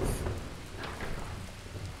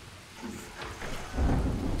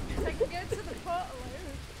 I can go to the portal.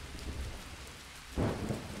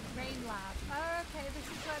 Rain lab. Oh, okay, this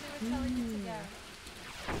is where they were telling you to go.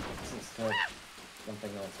 This is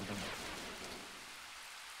something else.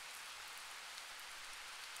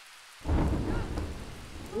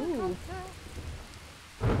 Ooh.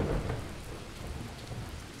 Can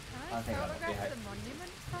I think that might be photograph how- the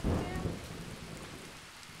monument from here?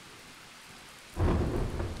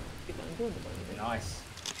 Good angle in the monument. Nice.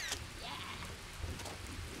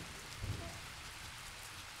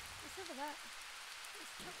 What's over there?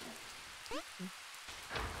 It's chocolate.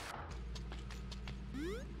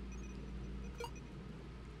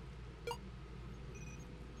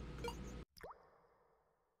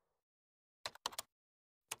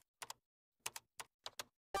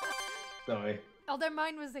 Sorry. Although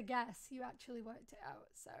mine was a guess, you actually worked it out,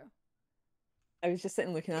 so. I was just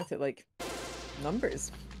sitting looking at it like,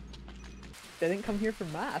 numbers. They didn't come here for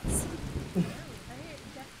maths. No, they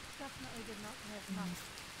definitely did not have maths.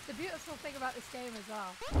 The beautiful thing about this game as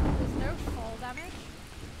well, there's no fall damage.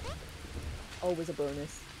 Always a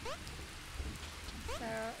bonus. So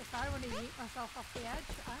if I want to yeet myself off the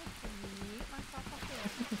edge, I can yeet myself off the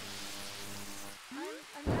edge.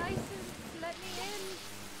 I'm licensed, let me in.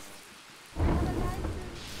 I have a license.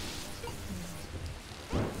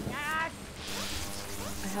 Yes!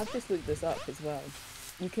 I have just looked this up as well.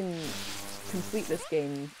 You can complete this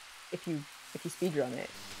game if you speedrun it.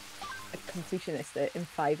 A completionist it in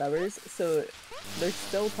 5 hours, so there's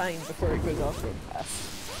still time before it goes off Game Pass.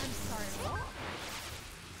 I'm sorry, what?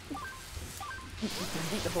 You can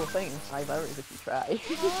beat the whole thing in 5 hours if you try.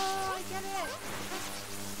 Oh, I get it.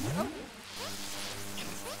 Oh.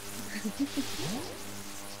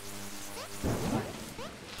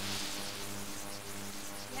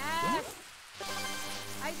 Yes!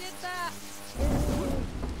 I did that!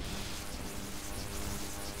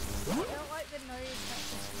 I don't like the noise that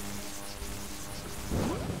this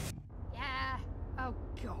makes. Yeah! Oh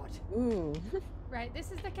god. Ooh. Right,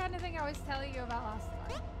 this is the kind of thing I was telling you about last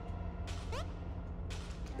time.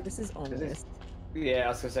 This is honest. Yeah, I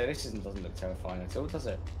was gonna say this doesn't look terrifying at all, does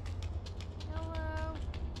it? Hello.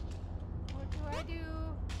 What do I do?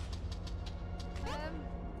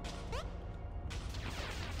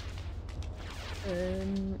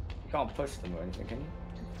 Um, You can't push them or anything, can you?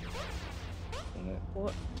 No.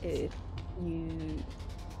 what if you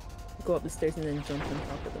go up the stairs and then jump on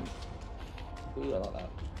top of them? Ooh, I like that.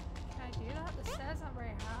 Can I do that? The stairs aren't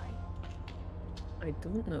very high. I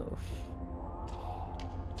don't know.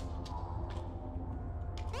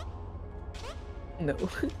 No.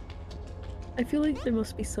 I feel like there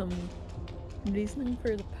must be some reasoning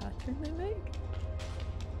for the pattern they make. There's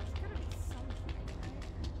gotta be something,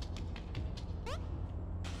 right?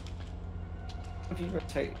 If you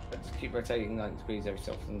rotate, just keep rotating 90 degrees every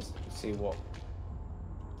so often and see what,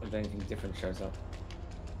 if anything different shows up.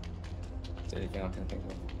 Is there anything I can think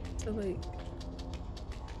of? So like,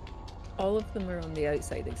 all of them are on the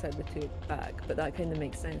outside except the two at the back, but that kind of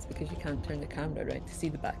makes sense because you can't turn the camera around to see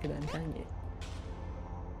the back of them, can you?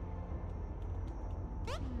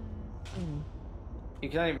 Hmm. You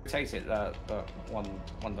can only rotate it the one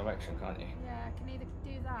direction, can't you? Yeah, I can either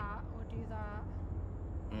do that or do that.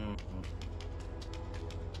 Mm.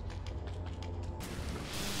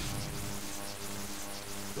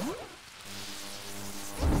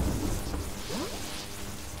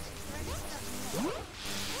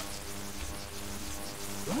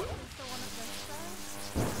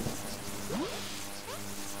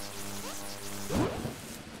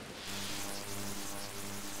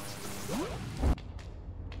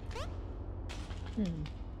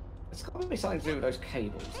 It's got to be something to do with those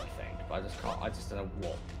cables, I think, but I just can't. I just don't know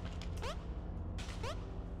what.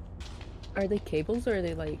 Are they cables or are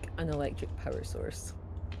they like an electric power source?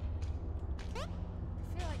 I feel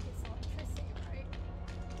like it's electricity, right?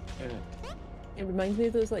 Yeah. It reminds me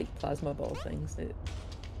of those like plasma ball things that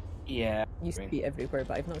Yeah. used to be everywhere,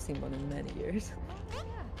 but I've not seen one in many years. Oh,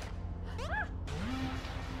 yeah.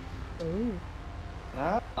 Oh.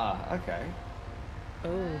 Ah, okay.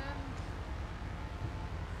 Oh.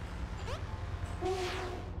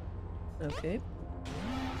 Okay.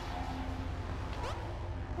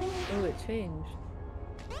 Oh, it changed.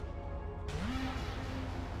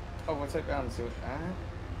 Oh, we'll take down and see what.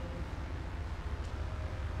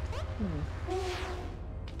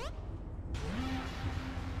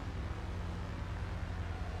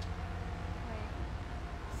 Wait.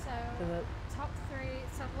 So, So that, top three.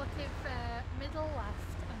 So I'm looking for middle left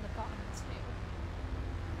and the bottom two.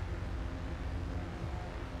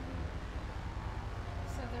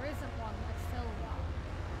 So there isn't one that fill that.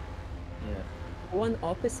 Yeah. one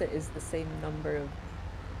opposite is the same number of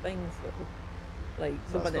things though. Like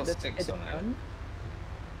So the it's one got at the sticks on it. front.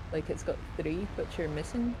 Like it's got 3, but you're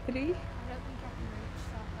missing 3. I don't think I can reach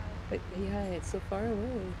that though. But yeah, it's so far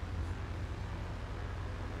away.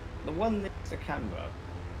 The one next to camera,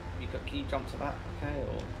 can you jump to that? Okay,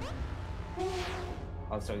 or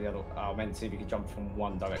oh, sorry, the other. I meant to see if you could jump from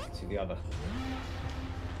one direction to the other.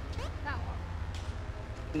 That one.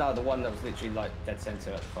 No, the one that was literally like dead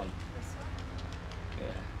center at the front. This one.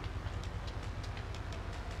 Yeah.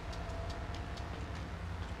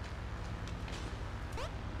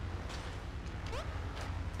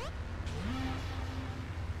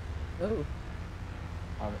 Oh.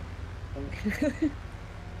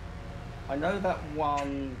 I know that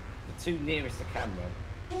one, the two nearest the camera.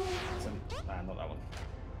 Not that one.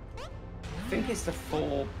 I think it's the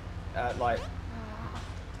 4, like,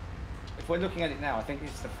 if we're looking at it now, I think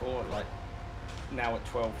it's the 4, like, now at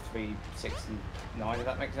 12, 3, 6, and 9, if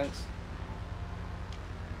that makes sense.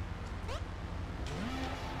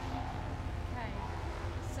 Okay.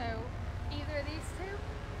 So either of these two?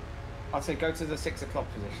 I'd say go to the 6 o'clock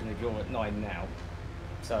position if you're at 9 now.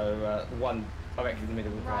 So, the one directly in the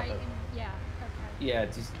middle with Right. like Yeah. Okay. yeah,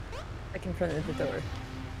 just Like in front of the door.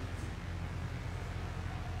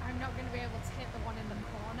 I'm not going to be able to hit the one in the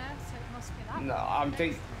corner, so it must be that no. one.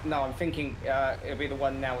 I'm thinking it'll be the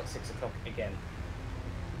one now at 6 o'clock again.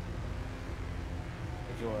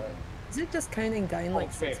 If you're Is it just counting down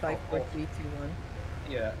like 3 6, 5, 4, o'clock. 3, 2, 1?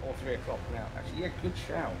 yeah, or 3 o'clock now. Actually, yeah, good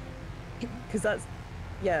shout. Because that's,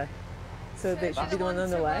 yeah. So that should be the one on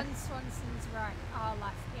the to left. run Swanson's right, our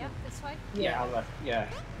left, yeah, this way. Yeah, on left. Yeah,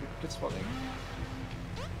 good spotting.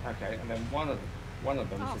 Okay, and then one of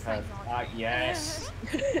them Oh, should thank have. God. Yes.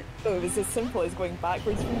 Oh, it was as simple as going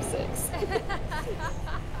backwards from 6. Oh,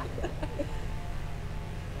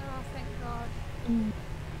 thank God.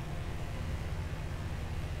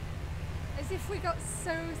 As if we got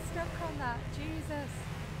so stuck on that, Jesus.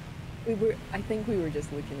 I think we were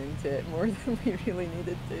just looking into it more than we really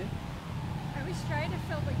needed to. I was trying to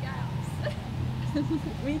fill the gaps.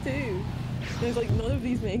 Me too. There's like none of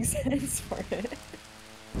these make sense for it.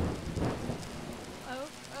 Oh,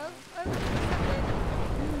 oh, oh.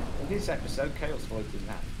 In this episode, Chaos Void didn't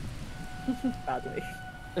happen. Badly.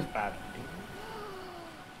 Bad.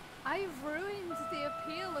 I've ruined the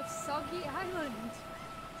appeal of Soggy Island.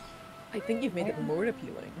 I think you've made it more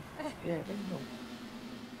appealing. Yeah, very well.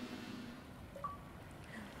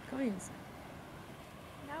 Coins.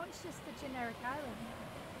 Now it's just a generic island.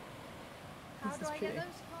 How This do is I get true.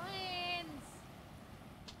 those coins?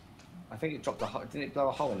 I think it dropped a hole. Didn't it blow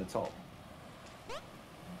a hole in the top?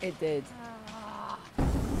 It did. Ah.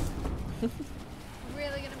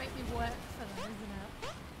 Really gonna make me work for them, isn't it?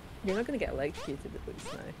 You're not going to get electrocuted at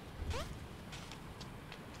least now.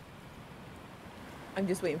 I'm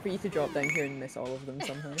just waiting for you to drop down here and miss all of them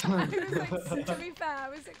somehow. I was like, to be fair, I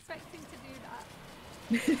was expecting to do that.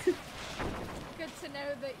 Good to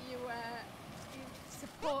know that you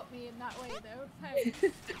support me in that way, though. Thanks.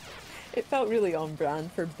 It felt really on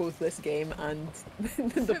brand for both this game and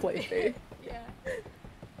the playthrough. Yeah. It's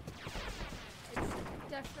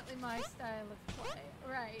definitely my style of play.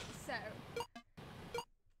 Right, so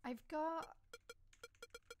I've got.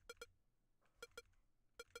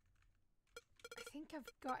 I think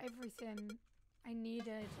I've got everything I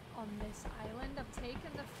needed on this island. I've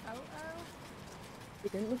taken the photo. We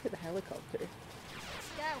didn't look at the helicopter. Let's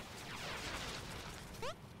go.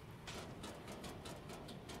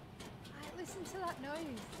 Alright, listen to that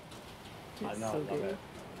noise. I It's know, so I love good. it.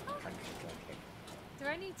 Cranky. Do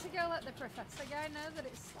I need to go let the professor guy know that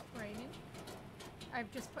it's stopped raining? I've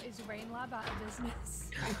just put his rain lab out of business.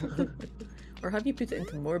 Or have you put it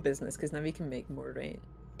into more business, because now we can make more rain.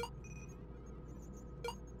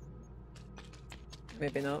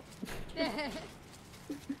 Maybe not.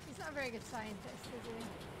 He's not a very good scientist, is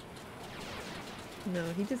he?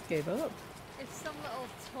 No, he just gave up. If some little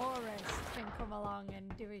tourist can come along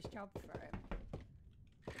and do his job for him.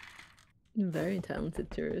 Very talented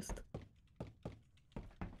tourist.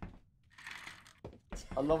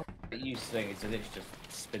 I love that you swing it, so literally just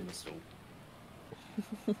spin the stool.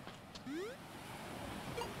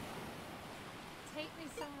 Take me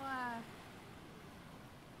somewhere.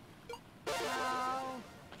 Wow.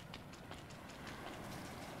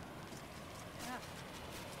 Ah.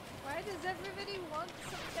 Why does everybody want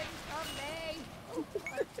something from me? Oh,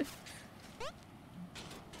 God.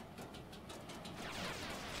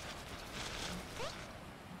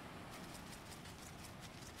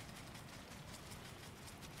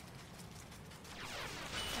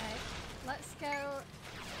 Okay, let's go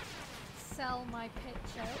sell my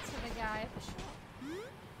picture to the guy at the shop.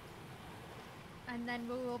 And then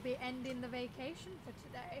we will be ending the vacation for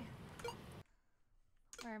today.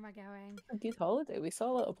 Where am I going? A good holiday. We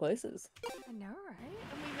saw a lot of places. I know, right?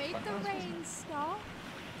 And we made the rain stop.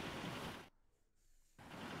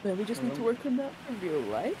 Well, we just need to work on that for real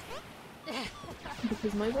life.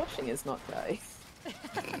 Because my washing is not dry. What's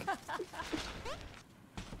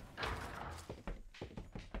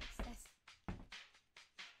this?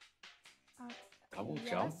 Oh, I will yes,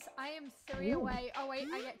 jump. I am 3 away. Oh wait,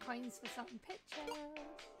 I get coins for some pictures.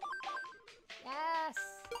 Yes!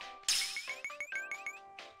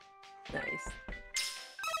 Nice.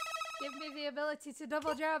 Give me the ability to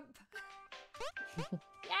double jump.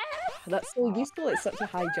 Yes! That's so useful. It's such a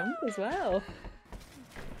high jump as well.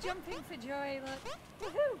 Jumping for joy, look.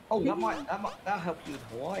 Woohoo! Oh, that'll help you with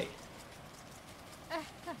Hawaii.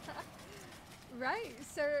 Right,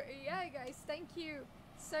 so yeah guys, thank you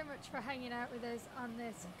so much for hanging out with us on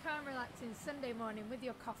this calm, relaxing Sunday morning with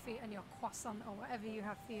your coffee and your croissant or whatever you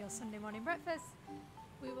have for your Sunday morning breakfast.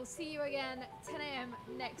 We will see you again 10 AM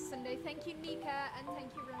next Sunday. Thank you, Nika, and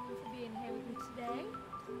thank you, Roman, for being here with me today.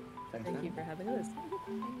 Thank you for having us.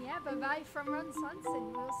 And yeah, bye-bye from Ron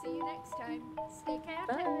Swanson. We'll see you next time. Stay chaotic.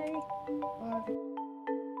 Bye. Bye.